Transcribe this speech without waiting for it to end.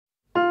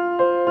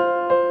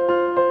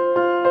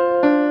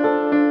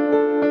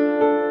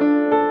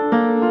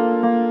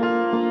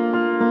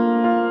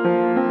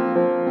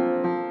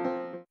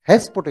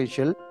has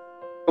potential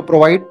to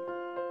provide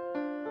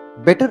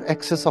better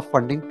access of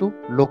funding to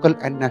local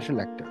and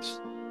national actors.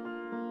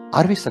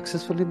 Are we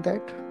successful in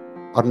that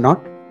or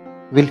not?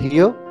 We'll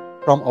hear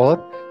from our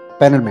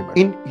panel members.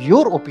 In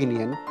your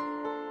opinion,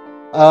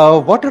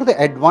 what are the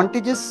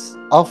advantages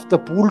of the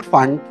pooled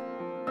fund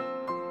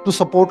to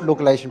support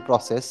localization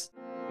process?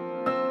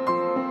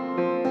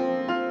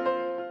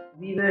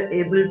 We were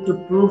able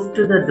to prove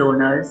to the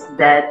donors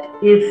that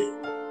if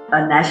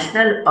a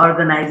national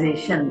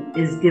organization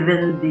is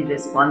given the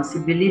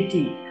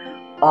responsibility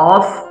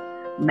of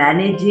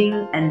managing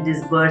and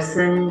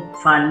disbursing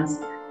funds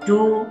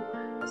to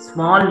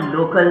small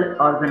local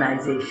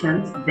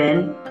organizations,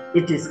 then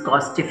it is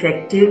cost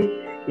effective,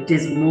 it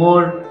is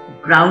more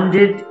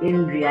grounded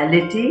in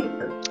reality.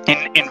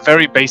 In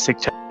very basic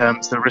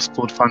terms, the risk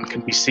pooled fund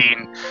can be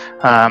seen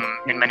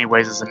in many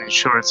ways as an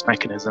insurance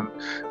mechanism,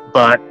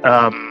 but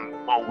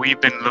what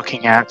we've been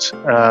looking at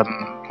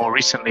more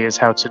recently is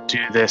how to do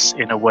this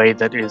in a way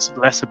that is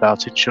less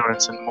about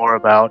insurance and more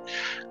about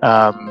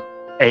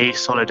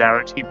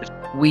solidarity.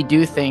 We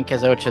do think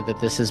as OCHA that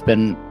this has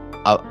been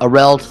a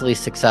relatively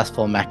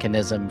successful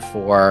mechanism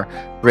for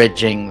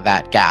bridging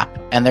that gap.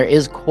 And there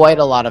is quite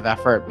a lot of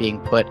effort being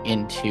put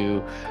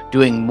into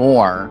doing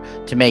more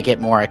to make it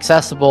more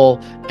accessible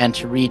and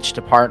to reach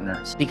to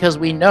partners. Because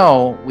we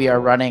know we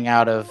are running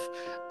out of,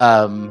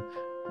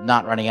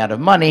 not running out of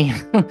money,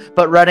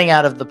 but running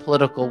out of the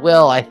political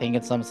will, I think,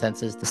 in some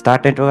senses. The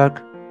START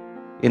network,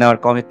 in our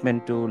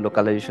commitment to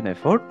localization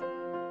effort,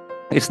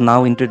 it's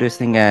now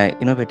introducing an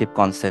innovative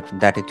concept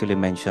that actually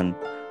mentioned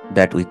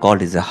that we call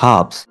it the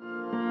hubs.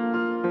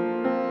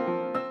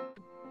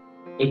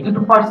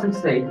 82%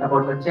 say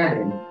about the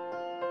challenge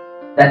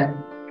that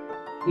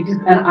it is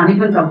an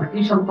uneven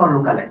competition for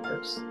local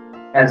actors,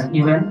 as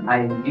even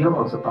INGO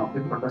also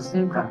compete for the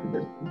same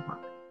country.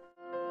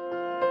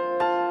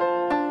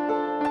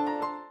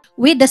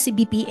 With the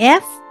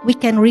CBPF, we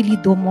can really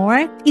do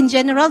more. In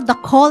general, the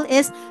call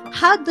is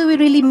how do we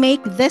really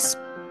make this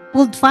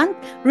pooled fund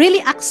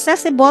really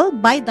accessible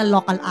by the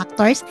local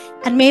actors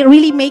and may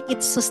really make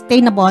it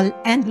sustainable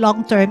and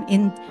long-term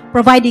in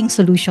providing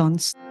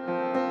solutions.